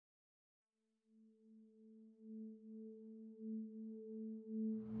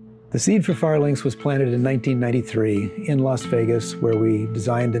The seed for Firelinx was planted in 1993 in Las Vegas, where we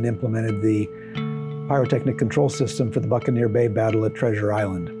designed and implemented the Pyrotechnic Control System for the Buccaneer Bay battle at Treasure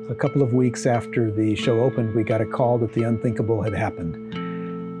Island. A couple of weeks after the show opened, we got a call that the unthinkable had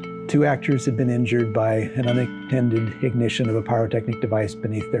happened. 2 actors had been injured by an unintended ignition of a pyrotechnic device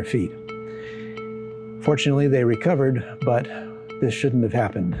beneath their feet. Fortunately, they recovered, but this shouldn't have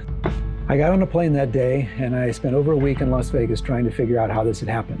happened. I got on a plane that day, and I spent over a week in Las Vegas trying to figure out how this had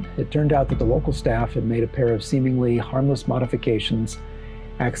happened. It turned out that the local staff had made a pair of seemingly harmless modifications,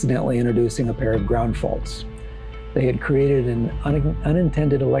 accidentally introducing a pair of ground faults. They had created an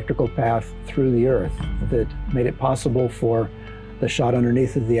unintended electrical path through the earth that made it possible for the shot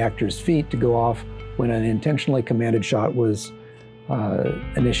underneath of the actor's feet to go off when an intentionally commanded shot was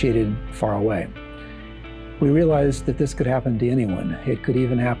initiated far away. We realized that this could happen to anyone. It could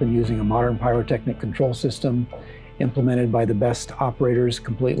even happen using a modern pyrotechnic control system implemented by the best operators,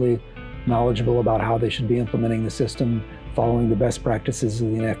 completely knowledgeable about how they should be implementing the system, following the best practices of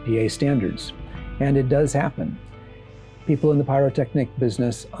the NFPA standards. And it does happen. People in the pyrotechnic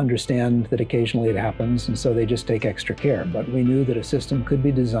business understand that occasionally it happens, and so they just take extra care. But we knew that a system could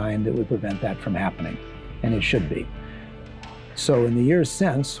be designed that would prevent that from happening, and it should be. So in the years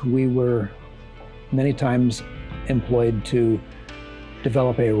since, we were many times employed to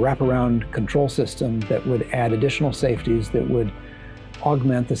develop a wraparound control system that would add additional safeties that would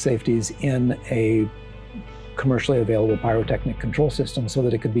augment the safeties in a commercially available pyrotechnic control system so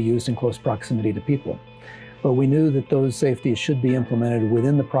that it could be used in close proximity to people. But we knew that those safeties should be implemented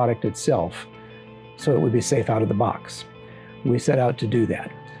within the product itself so it would be safe out of the box. We set out to do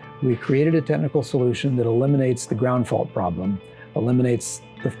that. We created a technical solution that eliminates the ground fault problem, eliminates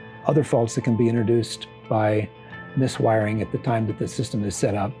the other faults that can be introduced by miswiring at the time that the system is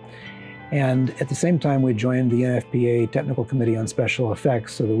set up. And at the same time, we joined the NFPA Technical Committee on Special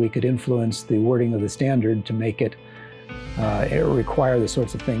Effects so that we could influence the wording of the standard to make it require the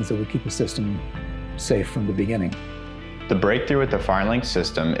sorts of things that would keep the system safe from the beginning. The breakthrough with the Firelinx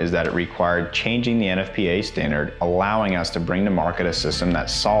system is that it required changing the NFPA standard, allowing us to bring to market a system that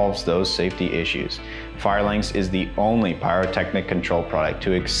solves those safety issues. Firelinx is the only pyrotechnic control product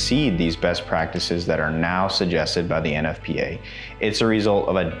to exceed these best practices that are now suggested by the NFPA. It's a result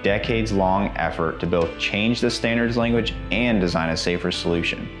of a decades-long effort to both change the standards language and design a safer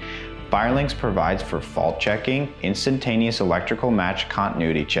solution. Firelinx provides for fault checking, instantaneous electrical match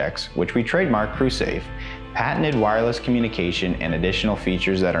continuity checks, which we trademark CrewSafe, patented wireless communication, and additional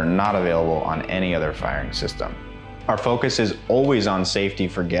features that are not available on any other firing system. Our focus is always on safety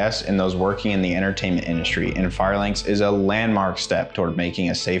for guests and those working in the entertainment industry, and Firelinx is a landmark step toward making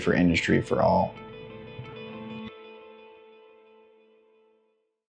a safer industry for all.